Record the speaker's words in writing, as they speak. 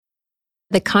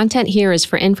The content here is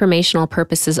for informational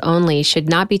purposes only, should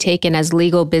not be taken as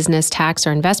legal, business, tax,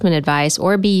 or investment advice,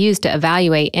 or be used to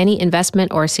evaluate any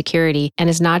investment or security, and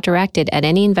is not directed at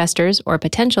any investors or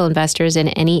potential investors in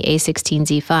any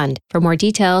A16Z fund. For more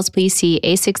details, please see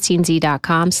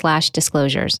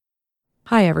a16z.com/disclosures.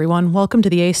 Hi, everyone. Welcome to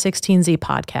the A16Z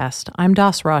podcast. I'm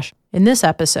Das Rush. In this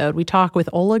episode, we talk with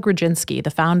Oleg Rodzinski,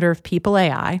 the founder of People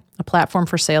AI, a platform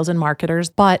for sales and marketers.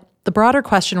 But the broader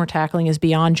question we're tackling is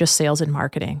beyond just sales and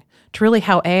marketing, to really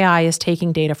how AI is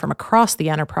taking data from across the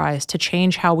enterprise to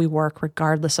change how we work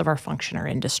regardless of our function or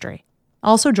industry.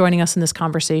 Also joining us in this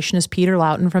conversation is Peter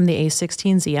Loughton from the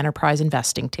A16Z Enterprise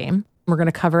Investing team. We're going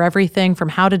to cover everything from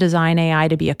how to design AI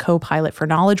to be a co-pilot for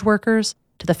knowledge workers,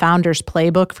 to the founder's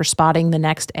playbook for spotting the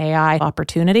next AI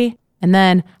opportunity, and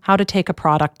then how to take a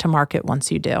product to market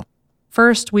once you do.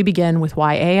 First, we begin with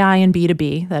why AI in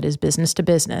B2B, that is business to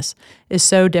business, is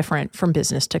so different from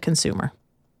business to consumer.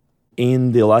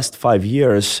 In the last 5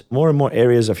 years, more and more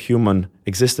areas of human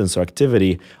existence or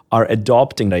activity are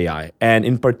adopting AI. And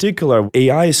in particular,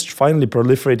 AI is finally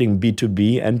proliferating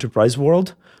B2B enterprise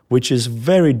world, which is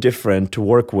very different to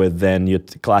work with than your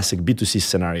classic B2C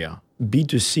scenario.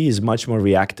 B2C is much more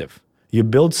reactive. You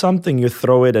build something, you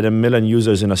throw it at 1 million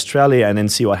users in Australia and then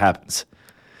see what happens.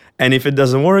 And if it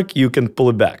doesn't work, you can pull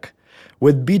it back.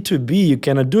 With B2B, you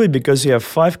cannot do it because you have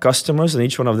 5 customers and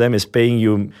each one of them is paying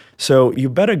you. So you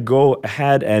better go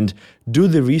ahead and do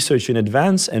the research in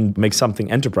advance and make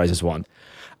something enterprises want.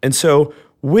 And so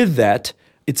with that,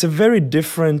 it's a very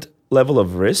different level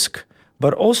of risk,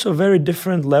 but also a very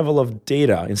different level of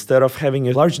data. Instead of having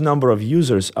a large number of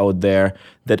users out there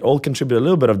that all contribute a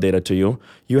little bit of data to you,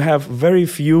 you have very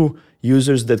few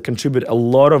users that contribute a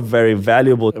lot of very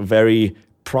valuable, very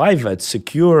private,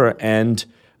 secure, and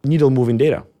needle-moving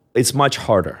data. It's much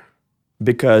harder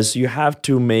because you have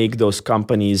to make those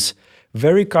companies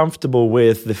very comfortable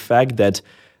with the fact that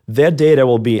their data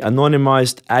will be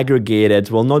anonymized, aggregated,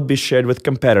 will not be shared with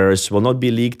competitors, will not be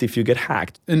leaked if you get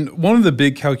hacked. And one of the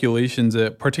big calculations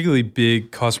that particularly big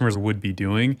customers would be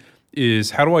doing is,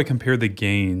 how do I compare the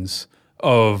gains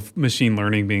of machine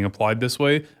learning being applied this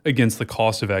way against the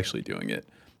cost of actually doing it?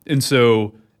 And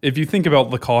so if you think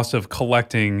about the cost of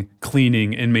collecting,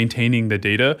 cleaning, and maintaining the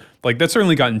data, like that's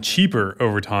certainly gotten cheaper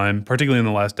over time, particularly in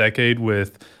the last decade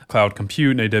with cloud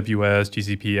compute and AWS,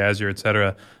 GCP, Azure, et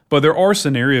cetera. But there are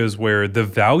scenarios where the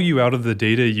value out of the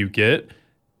data you get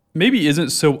maybe isn't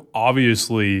so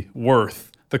obviously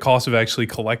worth the cost of actually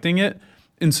collecting it.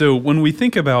 And so when we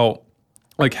think about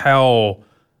like how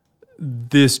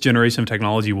this generation of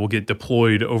technology will get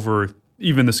deployed over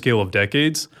even the scale of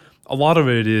decades, a lot of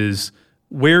it is,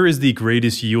 where is the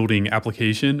greatest yielding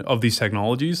application of these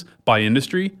technologies by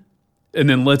industry? And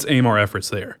then let's aim our efforts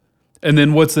there. And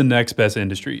then what's the next best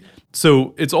industry?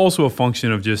 So it's also a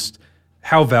function of just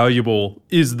how valuable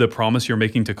is the promise you're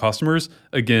making to customers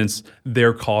against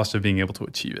their cost of being able to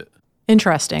achieve it.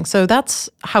 Interesting. So that's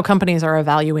how companies are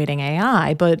evaluating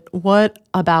AI. But what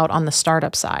about on the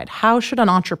startup side? How should an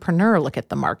entrepreneur look at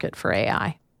the market for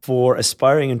AI? For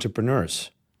aspiring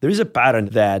entrepreneurs, there is a pattern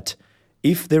that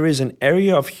if there is an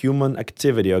area of human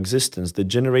activity or existence that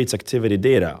generates activity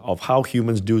data of how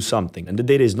humans do something, and the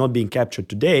data is not being captured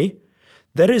today,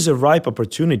 there is a ripe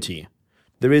opportunity.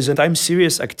 There is a time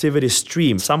series activity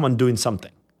stream, someone doing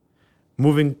something,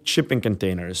 moving shipping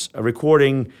containers,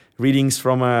 recording readings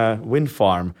from a wind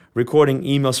farm, recording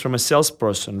emails from a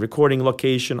salesperson, recording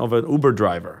location of an Uber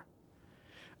driver.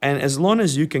 And as long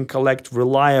as you can collect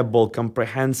reliable,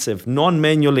 comprehensive,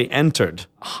 non-manually entered,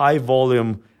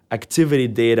 high-volume activity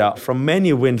data from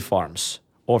many wind farms,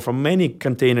 or from many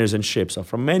containers and ships, or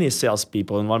from many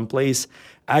salespeople in one place,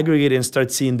 aggregate and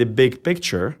start seeing the big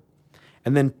picture,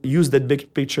 and then use that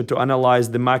big picture to analyze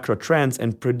the macro trends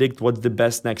and predict what the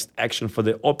best next action for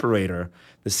the operator,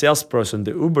 the salesperson,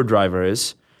 the Uber driver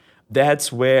is, that's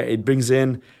where it brings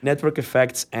in network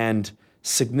effects and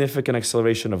significant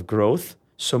acceleration of growth.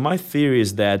 So my theory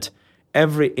is that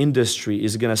every industry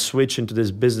is going to switch into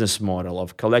this business model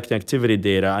of collecting activity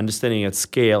data, understanding at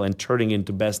scale, and turning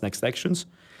into best next actions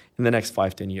in the next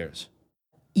 5-10 years.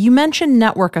 You mentioned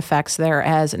network effects there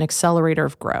as an accelerator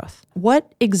of growth.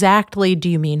 What exactly do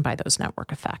you mean by those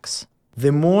network effects?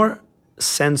 The more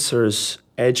sensors,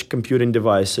 edge computing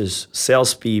devices,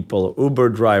 salespeople, Uber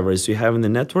drivers you have in the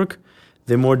network,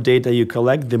 the more data you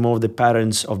collect, the more the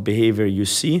patterns of behavior you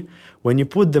see. When you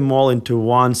put them all into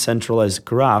one centralized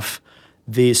graph,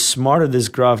 the smarter this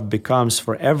graph becomes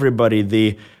for everybody,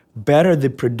 the better the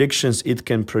predictions it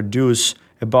can produce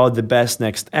about the best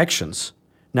next actions.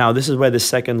 Now, this is where the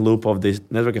second loop of the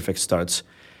network effect starts.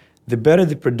 The better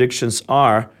the predictions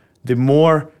are, the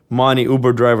more money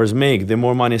Uber drivers make, the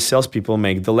more money salespeople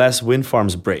make, the less wind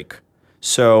farms break.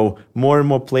 So more and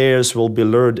more players will be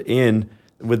lured in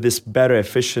with this better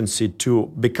efficiency to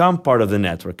become part of the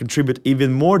network, contribute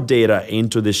even more data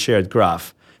into the shared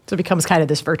graph. So it becomes kind of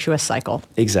this virtuous cycle.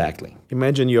 Exactly.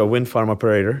 Imagine you're a wind farm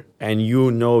operator and you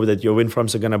know that your wind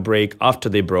farms are going to break after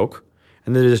they broke.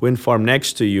 And then there's a wind farm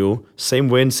next to you, same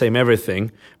wind, same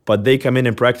everything, but they come in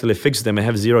and practically fix them and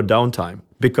have zero downtime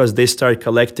because they start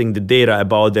collecting the data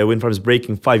about their wind farms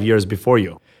breaking 5 years before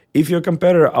you. If your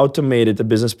competitor automated the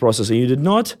business process and you did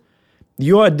not,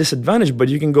 you are at disadvantage, but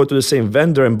you can go to the same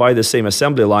vendor and buy the same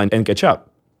assembly line and catch up.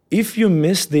 If you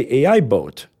miss the AI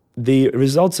boat, the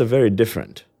results are very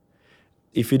different.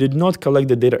 If you did not collect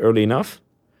the data early enough,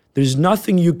 there's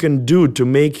nothing you can do to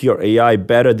make your AI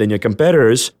better than your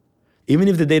competitors. Even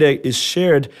if the data is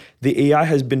shared, the AI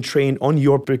has been trained on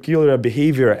your peculiar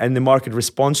behavior and the market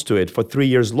responds to it for 3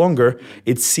 years longer.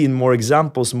 It's seen more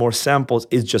examples, more samples,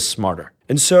 it's just smarter.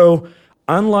 And so,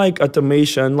 unlike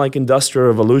automation, unlike industrial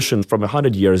revolution from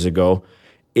 100 years ago,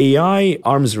 AI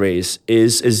arms race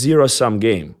is a zero-sum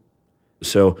game.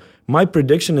 So my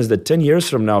prediction is that 10 years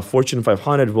from now, Fortune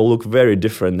 500 will look very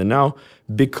different than now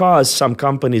because some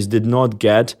companies did not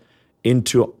get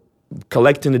into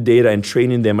collecting the data and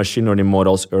training their machine learning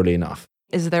models early enough.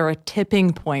 Is there a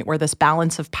tipping point where this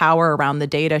balance of power around the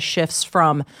data shifts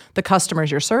from the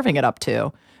customers you're serving it up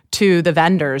to the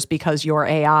vendors because your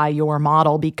AI, your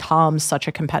model becomes such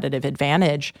a competitive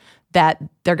advantage that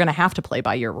they're going to have to play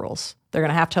by your rules? They're going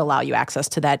to have to allow you access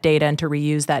to that data and to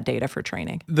reuse that data for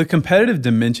training. The competitive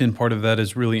dimension part of that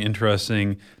is really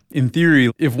interesting. In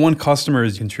theory, if one customer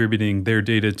is contributing their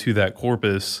data to that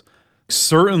corpus,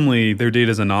 certainly their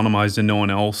data is anonymized and no one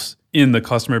else in the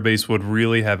customer base would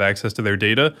really have access to their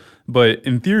data. But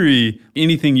in theory,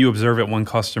 anything you observe at one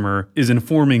customer is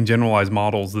informing generalized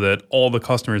models that all the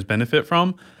customers benefit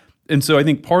from. And so I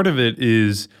think part of it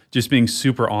is just being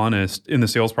super honest in the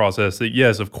sales process that,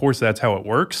 yes, of course, that's how it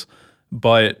works.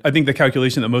 But I think the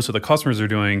calculation that most of the customers are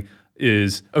doing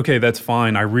is, okay, that's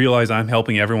fine. I realize I'm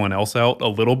helping everyone else out a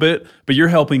little bit, but you're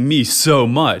helping me so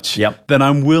much that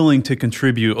I'm willing to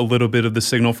contribute a little bit of the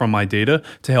signal from my data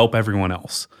to help everyone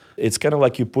else. It's kind of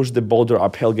like you push the boulder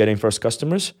uphill getting first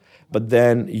customers, but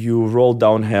then you roll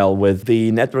downhill with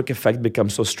the network effect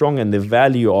becomes so strong and the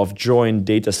value of joint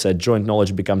data set, joint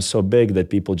knowledge becomes so big that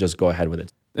people just go ahead with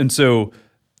it. And so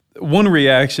one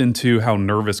reaction to how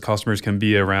nervous customers can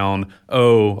be around,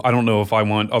 oh, I don't know if I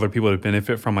want other people to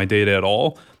benefit from my data at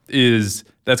all, is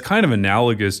that's kind of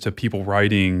analogous to people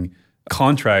writing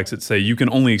contracts that say you can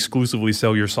only exclusively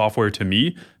sell your software to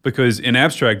me, because in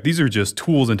abstract, these are just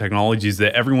tools and technologies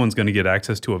that everyone's going to get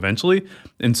access to eventually.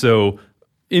 And so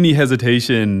any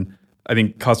hesitation I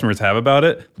think customers have about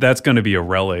it, that's going to be a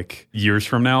relic years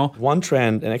from now. One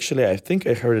trend, and actually I think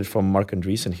I heard it from Mark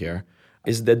Andreessen here,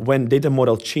 is that when data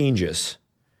model changes,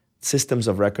 systems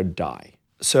of record die.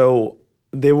 So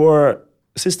there were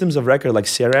systems of record like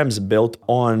CRMs built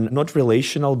on not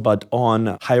relational, but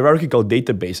on hierarchical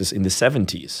databases in the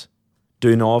 70s. Do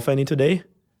you know of any today?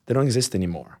 They don't exist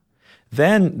anymore.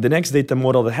 Then the next data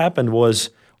model that happened was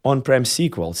on-prem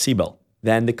SQL, SQL.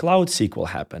 Then the cloud SQL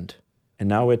happened. And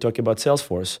now we're talking about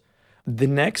Salesforce. The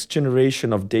next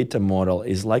generation of data model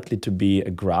is likely to be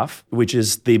a graph, which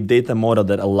is the data model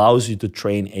that allows you to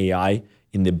train AI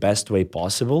in the best way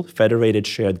possible, federated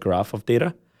shared graph of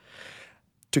data.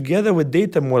 Together with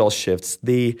data model shifts,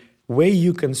 the way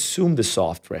you consume the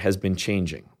software has been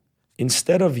changing.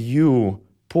 Instead of you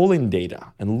pulling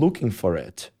data and looking for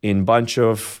it in a bunch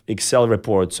of Excel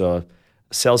reports or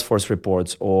Salesforce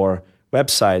reports or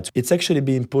websites, it's actually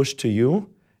being pushed to you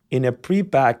in a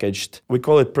prepackaged, we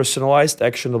call it personalized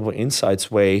actionable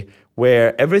insights way,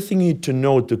 where everything you need to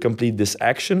know to complete this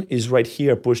action is right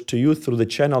here pushed to you through the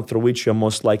channel through which you're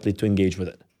most likely to engage with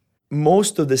it.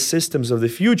 Most of the systems of the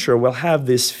future will have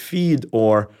this feed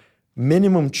or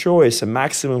minimum choice and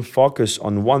maximum focus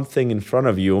on one thing in front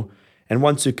of you. And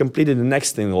once you complete it, the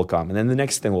next thing will come, and then the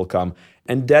next thing will come.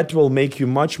 And that will make you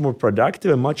much more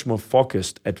productive and much more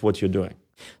focused at what you're doing.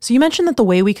 So you mentioned that the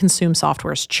way we consume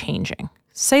software is changing.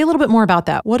 Say a little bit more about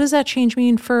that. What does that change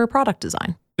mean for product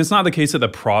design? It's not the case that the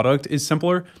product is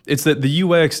simpler. It's that the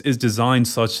UX is designed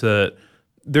such that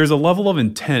there's a level of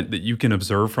intent that you can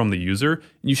observe from the user.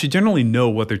 You should generally know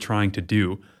what they're trying to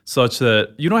do, such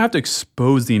that you don't have to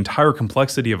expose the entire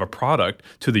complexity of a product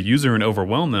to the user and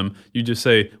overwhelm them. You just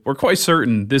say, we're quite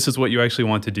certain this is what you actually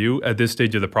want to do at this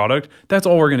stage of the product. That's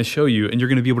all we're going to show you, and you're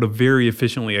going to be able to very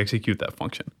efficiently execute that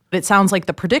function. It sounds like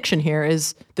the prediction here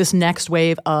is this next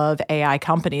wave of AI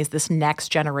companies, this next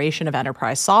generation of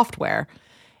enterprise software,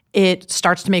 it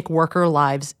starts to make worker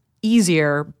lives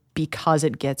easier because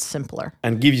it gets simpler.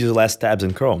 And gives you less tabs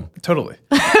in Chrome. Totally.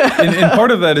 and part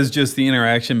of that is just the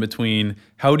interaction between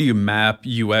how do you map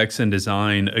UX and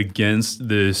design against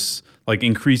this like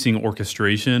increasing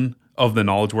orchestration of the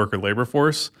knowledge worker labor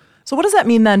force. So what does that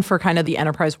mean then for kind of the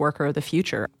enterprise worker of the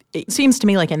future? It seems to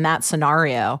me like in that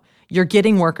scenario, you're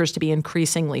getting workers to be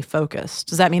increasingly focused.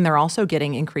 Does that mean they're also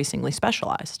getting increasingly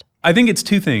specialized? I think it's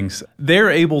two things.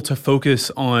 They're able to focus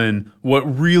on what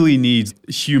really needs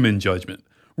human judgment,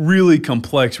 really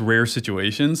complex, rare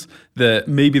situations that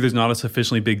maybe there's not a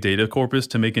sufficiently big data corpus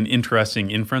to make an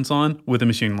interesting inference on with a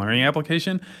machine learning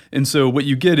application. And so what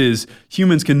you get is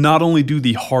humans can not only do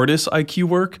the hardest IQ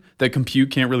work that compute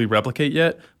can't really replicate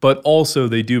yet, but also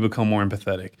they do become more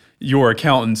empathetic. Your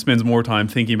accountant spends more time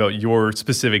thinking about your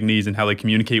specific needs and how they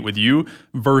communicate with you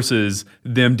versus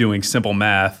them doing simple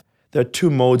math. There are two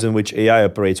modes in which AI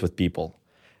operates with people.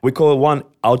 We call one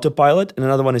autopilot and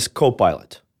another one is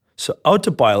copilot. So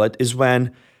autopilot is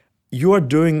when you are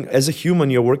doing, as a human,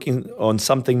 you're working on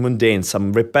something mundane,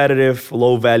 some repetitive,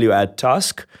 low value add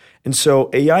task. And so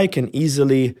AI can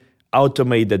easily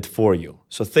automate that for you.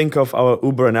 So think of our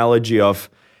Uber analogy of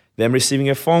them receiving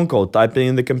a phone call, typing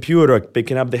in the computer,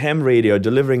 picking up the ham radio,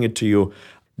 delivering it to you.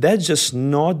 That's just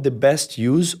not the best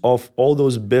use of all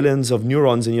those billions of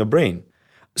neurons in your brain.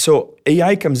 So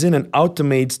AI comes in and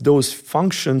automates those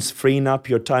functions, freeing up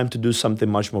your time to do something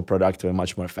much more productive and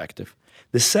much more effective.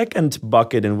 The second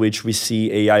bucket in which we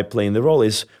see AI playing the role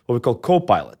is what we call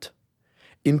copilot.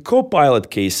 In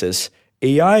copilot cases,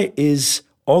 AI is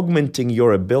augmenting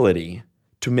your ability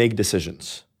to make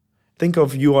decisions. Think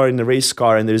of you are in a race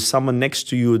car and there's someone next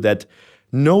to you that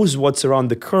knows what's around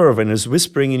the curve and is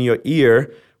whispering in your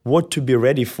ear what to be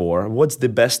ready for, what's the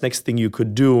best next thing you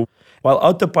could do. While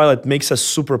autopilot makes us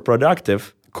super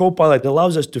productive, copilot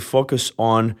allows us to focus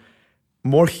on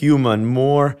more human,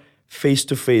 more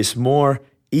face-to-face, more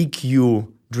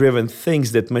EQ-driven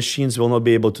things that machines will not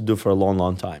be able to do for a long,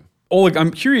 long time. Oleg, I'm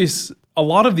curious, a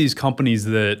lot of these companies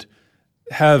that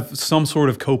have some sort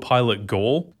of copilot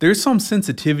goal, there's some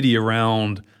sensitivity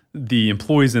around the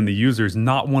employees and the users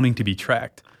not wanting to be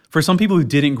tracked. For some people who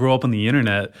didn't grow up on the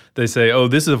internet, they say, oh,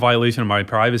 this is a violation of my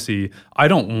privacy. I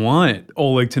don't want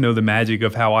Oleg to know the magic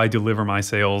of how I deliver my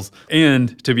sales.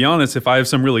 And to be honest, if I have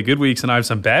some really good weeks and I have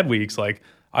some bad weeks, like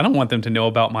I don't want them to know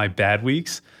about my bad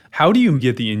weeks. How do you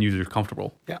get the end users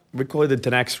comfortable? Yeah, we call it the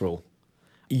 10x rule.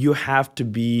 You have to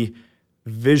be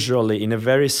visually, in a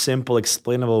very simple,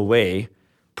 explainable way,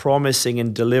 promising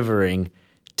and delivering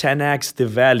 10x the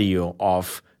value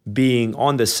of being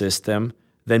on the system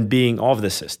than being off the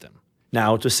system.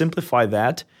 Now, to simplify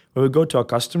that, when we go to our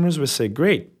customers, we say,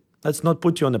 great, let's not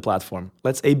put you on the platform.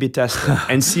 Let's A/B test it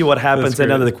and see what happens at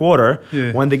the end of the quarter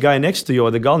when the guy next to you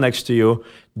or the girl next to you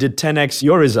did 10x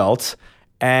your results,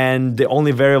 and the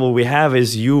only variable we have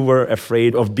is you were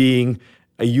afraid of being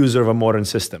a user of a modern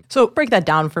system. So break that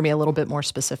down for me a little bit more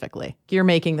specifically. You're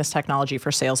making this technology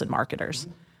for sales and marketers.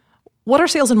 What are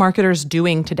sales and marketers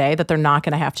doing today that they're not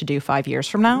going to have to do 5 years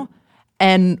from now?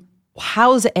 And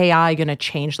how's AI going to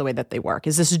change the way that they work?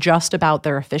 Is this just about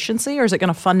their efficiency, or is it going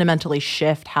to fundamentally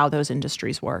shift how those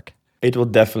industries work? It will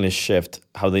definitely shift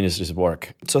how the industries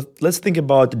work. So let's think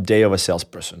about the day of a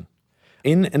salesperson.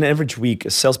 In an average week,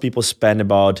 salespeople spend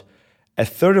about a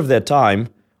third of their time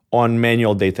on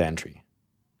manual data entry.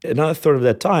 Another third of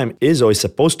their time is, or is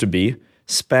supposed to be,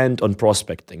 spent on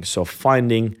prospecting. So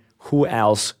finding who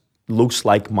else looks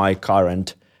like my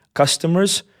current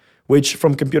customers, which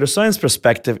from computer science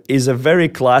perspective is a very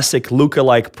classic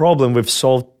lookalike problem we've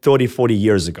solved 30, 40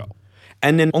 years ago.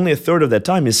 And then only a third of that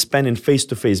time is spent in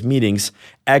face-to-face meetings,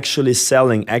 actually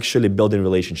selling, actually building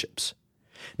relationships.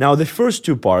 Now, the first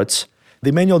two parts,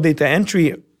 the manual data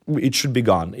entry, it should be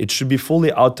gone. It should be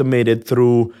fully automated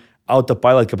through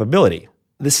autopilot capability.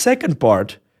 The second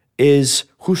part is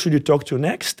who should you talk to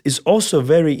next is also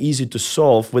very easy to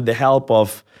solve with the help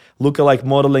of lookalike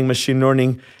modeling, machine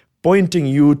learning, pointing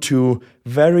you to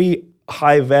very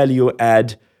high value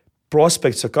add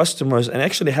prospects or customers and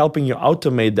actually helping you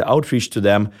automate the outreach to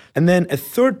them. And then a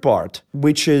third part,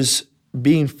 which is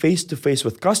being face-to-face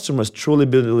with customers, truly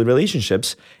building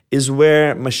relationships, is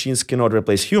where machines cannot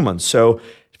replace humans. So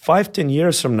 5-10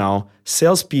 years from now,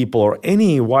 salespeople or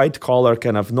any white-collar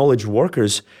kind of knowledge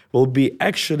workers will be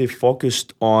actually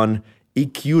focused on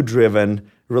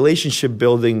EQ-driven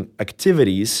relationship-building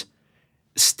activities,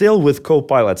 still with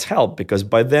Copilot's help, because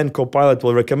by then Copilot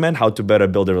will recommend how to better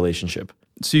build a relationship.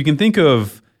 So you can think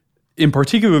of, in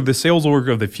particular, the sales org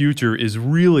of the future is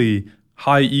really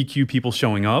high EQ people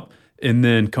showing up, and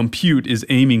then compute is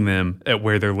aiming them at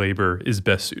where their labor is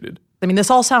best suited. I mean,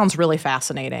 this all sounds really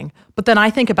fascinating, but then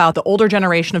I think about the older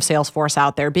generation of Salesforce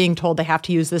out there being told they have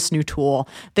to use this new tool.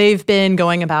 They've been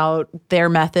going about their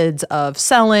methods of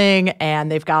selling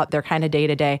and they've got their kind of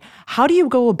day-to-day. How do you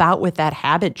go about with that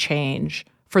habit change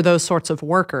for those sorts of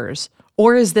workers?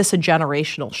 Or is this a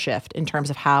generational shift in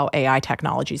terms of how AI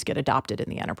technologies get adopted in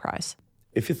the enterprise?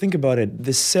 If you think about it,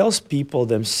 the salespeople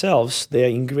themselves, they are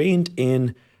ingrained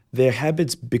in their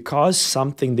habits because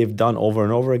something they've done over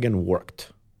and over again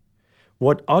worked.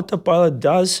 What autopilot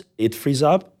does, it frees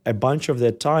up a bunch of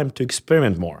their time to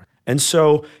experiment more. And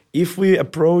so if we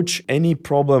approach any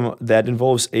problem that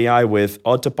involves AI with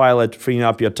autopilot freeing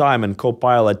up your time and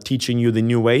copilot teaching you the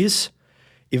new ways,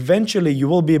 eventually you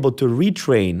will be able to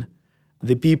retrain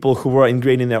the people who were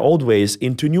ingrained in their old ways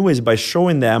into new ways by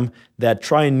showing them that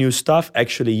trying new stuff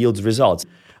actually yields results.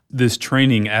 This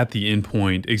training at the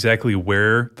endpoint, exactly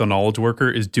where the knowledge worker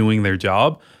is doing their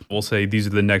job, we'll say these are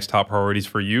the next top priorities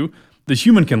for you. The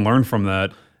human can learn from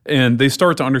that and they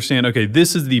start to understand, okay,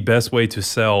 this is the best way to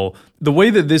sell. The way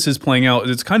that this is playing out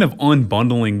is it's kind of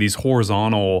unbundling these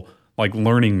horizontal like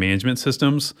learning management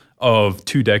systems of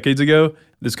 2 decades ago.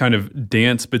 This kind of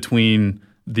dance between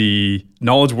the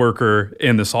knowledge worker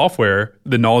and the software,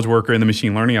 the knowledge worker and the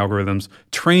machine learning algorithms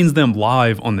trains them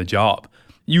live on the job.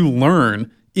 You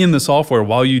learn in the software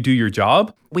while you do your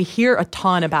job. We hear a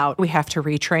ton about we have to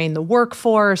retrain the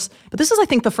workforce, but this is, I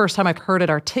think, the first time I've heard it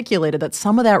articulated that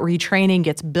some of that retraining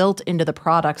gets built into the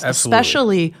products, Absolutely.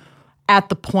 Especially at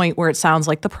the point where it sounds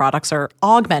like the products are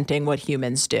augmenting what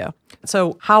humans do.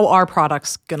 So how are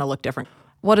products going to look different?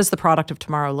 What does the product of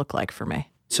tomorrow look like for me?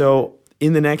 So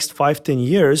in the next 5-10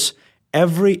 years,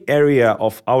 every area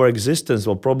of our existence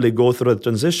will probably go through a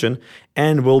transition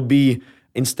and will be,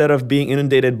 instead of being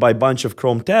inundated by a bunch of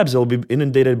Chrome tabs, it'll be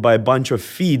inundated by a bunch of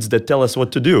feeds that tell us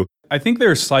what to do. I think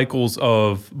there are cycles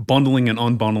of bundling and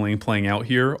unbundling playing out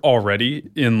here already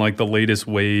in like the latest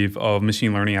wave of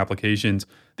machine learning applications.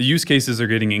 The use cases are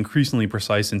getting increasingly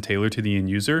precise and tailored to the end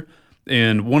user.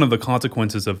 And one of the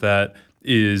consequences of that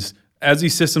is as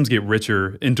these systems get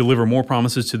richer and deliver more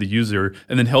promises to the user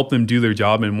and then help them do their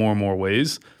job in more and more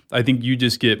ways, I think you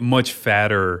just get much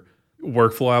fatter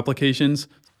workflow applications.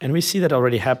 And we see that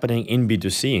already happening in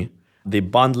B2C, the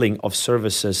bundling of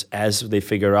services as they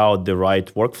figure out the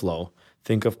right workflow.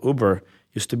 Think of Uber.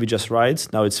 Used to be just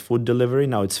rides, now it's food delivery,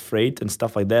 now it's freight and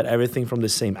stuff like that, everything from the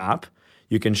same app.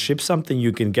 You can ship something,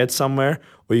 you can get somewhere,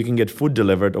 or you can get food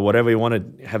delivered or whatever you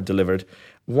want to have delivered.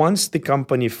 Once the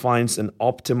company finds an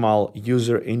optimal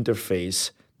user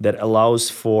interface that allows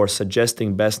for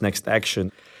suggesting best next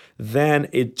action, then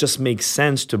it just makes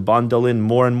sense to bundle in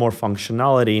more and more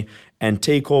functionality and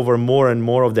take over more and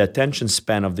more of the attention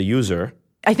span of the user.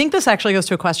 I think this actually goes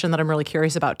to a question that I'm really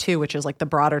curious about too, which is like the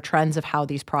broader trends of how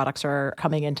these products are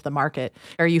coming into the market.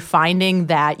 Are you finding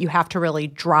that you have to really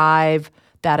drive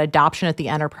that adoption at the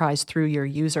enterprise through your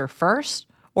user first?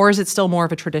 Or is it still more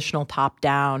of a traditional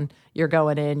top-down, you're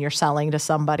going in, you're selling to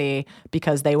somebody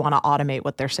because they want to automate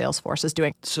what their sales force is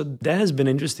doing? So that has been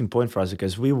an interesting point for us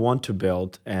because we want to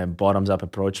build a bottoms-up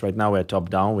approach. Right now we're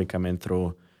top-down. We come in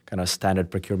through kind of standard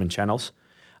procurement channels.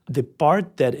 The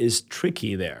part that is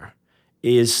tricky there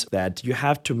is that you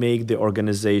have to make the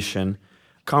organization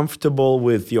comfortable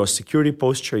with your security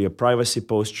posture, your privacy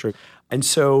posture. And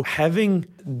so having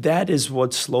that is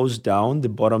what slows down the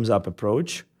bottoms-up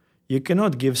approach. You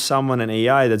cannot give someone an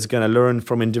AI that's going to learn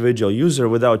from individual user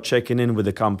without checking in with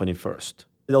the company first.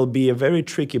 There'll be a very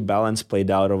tricky balance played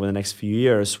out over the next few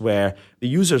years where the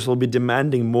users will be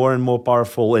demanding more and more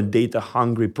powerful and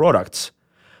data-hungry products,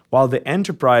 while the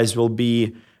enterprise will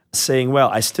be saying, well,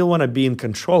 I still want to be in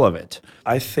control of it.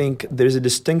 I think there's a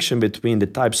distinction between the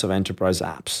types of enterprise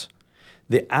apps.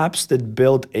 The apps that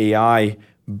build AI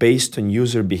based on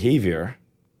user behavior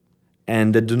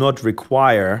and that do not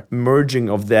require merging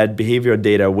of that behavior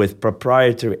data with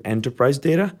proprietary enterprise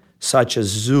data, such as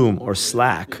Zoom or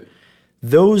Slack,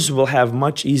 those will have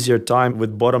much easier time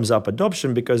with bottoms-up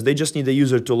adoption because they just need the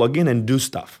user to log in and do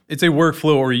stuff. It's a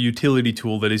workflow or a utility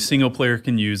tool that a single player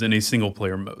can use in a single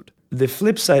player mode. The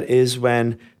flip side is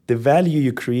when the value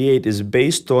you create is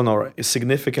based on or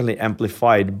significantly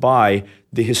amplified by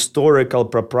the historical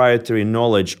proprietary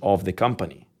knowledge of the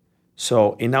company.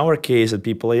 So in our case at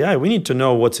People AI, we need to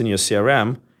know what's in your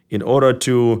CRM in order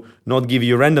to not give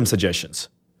you random suggestions.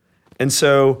 And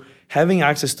so having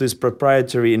access to this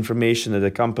proprietary information that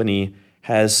the company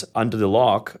has under the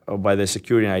lock by the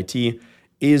security and IT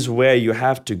is where you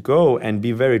have to go and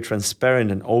be very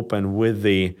transparent and open with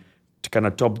the kind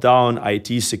of top-down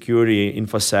IT security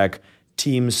InfoSec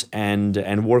teams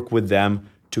and work with them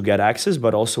to get access,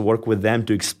 but also work with them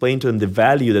to explain to them the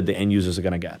value that the end users are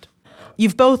going to get.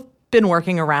 You've both been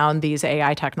working around these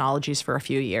AI technologies for a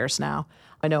few years now.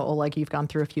 I know, Oleg, you've gone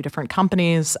through a few different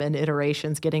companies and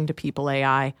iterations getting to People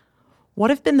AI. What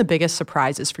have been the biggest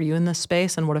surprises for you in this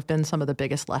space, and what have been some of the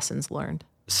biggest lessons learned?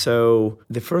 So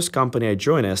the first company I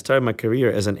joined, I started my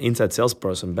career as an inside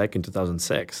salesperson back in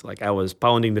 2006. Like, I was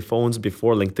pounding the phones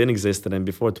before LinkedIn existed and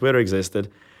before Twitter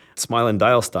existed, smile and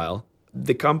dial style.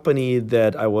 The company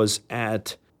that I was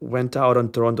at went out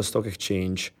on Toronto Stock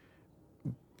Exchange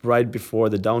right before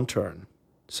the downturn.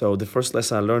 So the first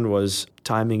lesson I learned was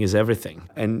timing is everything.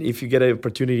 And if you get an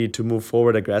opportunity to move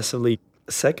forward aggressively.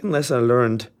 Second lesson I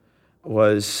learned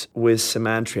was with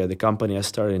Semantria, the company I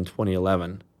started in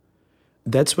 2011.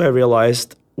 That's where I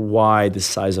realized why the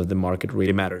size of the market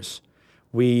really matters.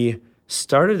 We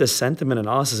started a sentiment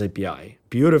analysis API.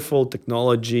 Beautiful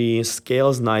technology,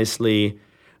 scales nicely.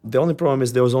 The only problem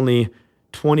is there was only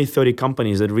 20, 30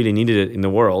 companies that really needed it in the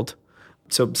world.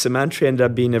 So Semantria ended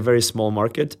up being a very small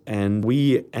market, and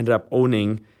we ended up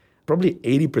owning probably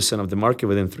 80% of the market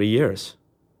within 3 years,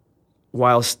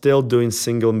 while still doing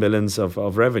single millions of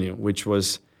revenue, which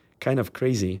was kind of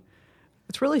crazy.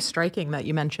 It's really striking that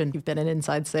you mentioned you've been in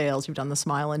inside sales, you've done the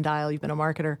smile and dial, you've been a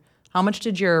marketer. How much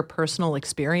did your personal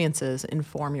experiences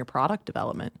inform your product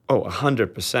development? Oh,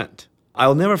 100%.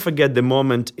 I'll never forget the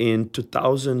moment in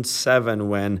 2007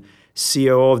 when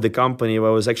CEO of the company, who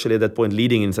I was actually at that point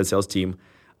leading inside sales team,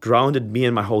 grounded me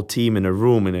and my whole team in a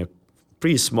room in a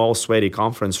pretty small, sweaty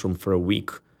conference room for a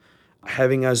week,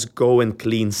 having us go and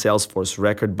clean Salesforce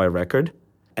record by record.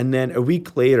 And then a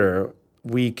week later,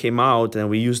 we came out and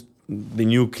we used the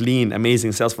new, clean,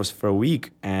 amazing Salesforce for a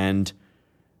week. And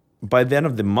by the end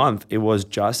of the month, it was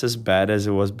just as bad as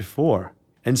it was before.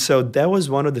 And so that was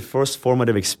one of the first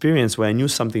formative experiences where I knew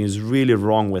something is really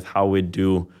wrong with how we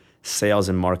do sales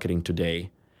and marketing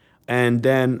today. And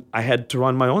then I had to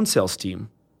run my own sales team.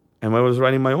 And when I was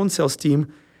running my own sales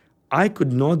team, I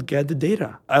could not get the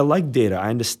data. I like data. I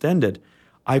understand it.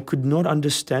 I could not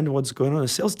understand what's going on in the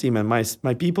sales team. And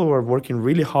my people were working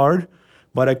really hard,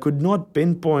 but I could not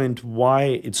pinpoint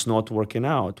why it's not working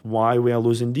out, why we are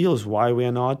losing deals, why we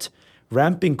are not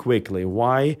ramping quickly,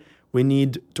 why we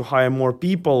need to hire more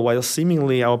people while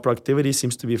seemingly our productivity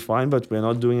seems to be fine, but we're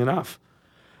not doing enough.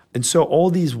 And so all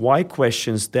these why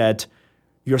questions that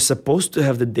you're supposed to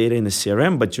have the data in the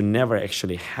CRM, but you never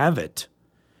actually have it,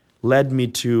 led me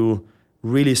to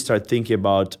really start thinking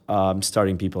about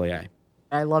starting People AI.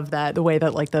 I love that, the way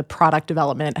that like the product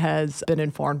development has been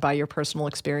informed by your personal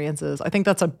experiences. I think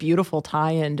that's a beautiful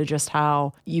tie-in to just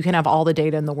how you can have all the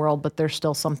data in the world, but there's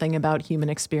still something about human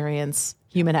experience,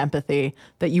 human empathy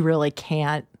that you really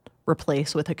can't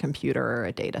replace with a computer or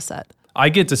a data set. I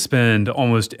get to spend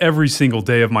almost every single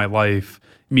day of my life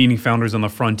meeting founders on the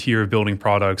frontier of building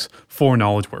products for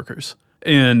knowledge workers.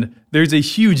 And there's a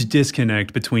huge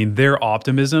disconnect between their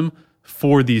optimism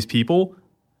for these people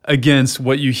against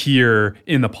what you hear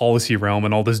in the policy realm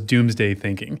and all this doomsday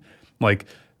thinking. Like,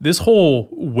 this whole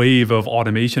wave of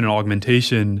automation and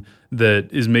augmentation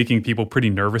that is making people pretty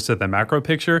nervous at the macro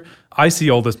picture, I see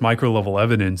all this micro level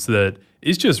evidence that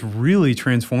is just really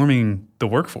transforming the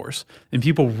workforce. And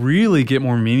people really get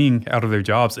more meaning out of their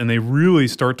jobs, and they really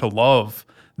start to love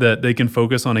that they can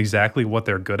focus on exactly what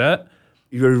they're good at.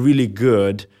 You're really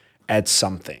good at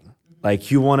something.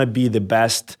 Like, you want to be the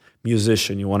best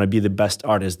musician, you want to be the best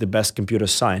artist, the best computer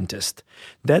scientist.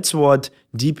 That's what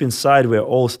deep inside we're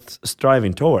all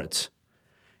striving towards.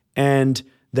 And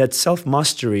that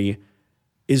self-mastery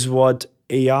is what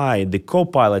AI, the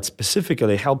co-pilot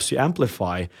specifically, helps you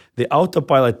amplify. The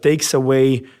autopilot takes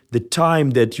away the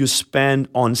time that you spend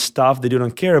on stuff that you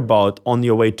don't care about on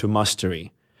your way to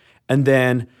mastery. And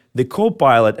then the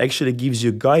co-pilot actually gives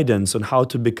you guidance on how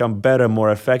to become better, more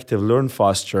effective, learn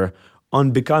faster,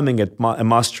 on becoming a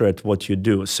master at what you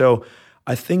do. So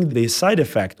I think the side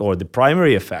effect or the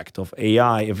primary effect of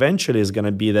AI eventually is going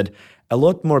to be that a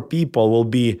lot more people will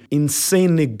be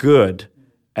insanely good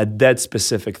at that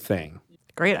specific thing.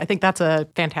 Great. I think that's a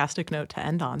fantastic note to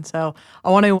end on. So I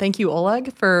want to thank you,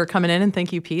 Oleg, for coming in, and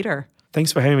thank you, Peter.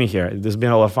 Thanks for having me here. This has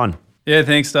been a lot of fun. Yeah,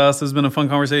 thanks, Das. This has been a fun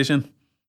conversation.